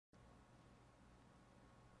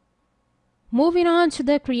Moving on to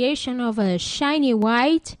the creation of a shiny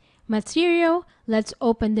white material, let's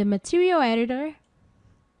open the material editor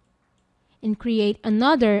and create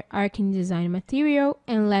another EYECONE design material,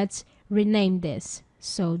 and let's rename this.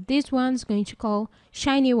 So this one's going to call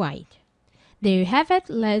shiny white. There you have it.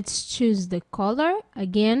 Let's choose the color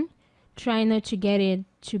again. Try not to get it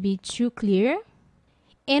to be too clear.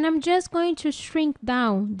 And I'm just going to shrink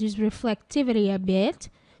down this reflectivity a bit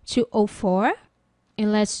to 04,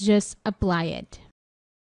 and let's just apply it.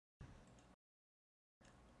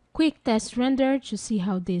 Quick test render to see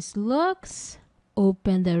how this looks.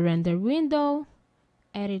 Open the render window,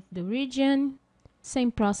 edit the region,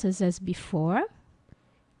 same process as before.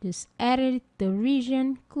 Just edit the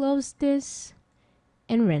region, close this,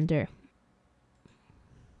 and render.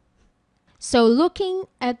 So looking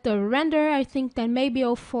at the render, I think that maybe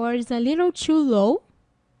 04 is a little too low.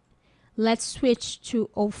 Let's switch to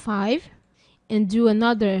 05 and do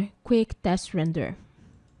another quick test render.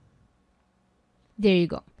 There you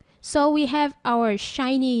go. So we have our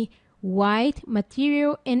shiny white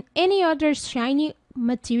material, and any other shiny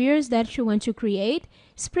materials that you want to create.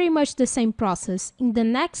 It's pretty much the same process. In the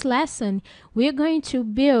next lesson, we're going to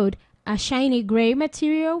build a shiny gray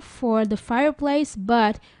material for the fireplace,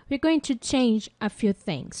 but we're going to change a few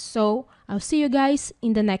things. So I'll see you guys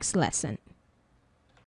in the next lesson.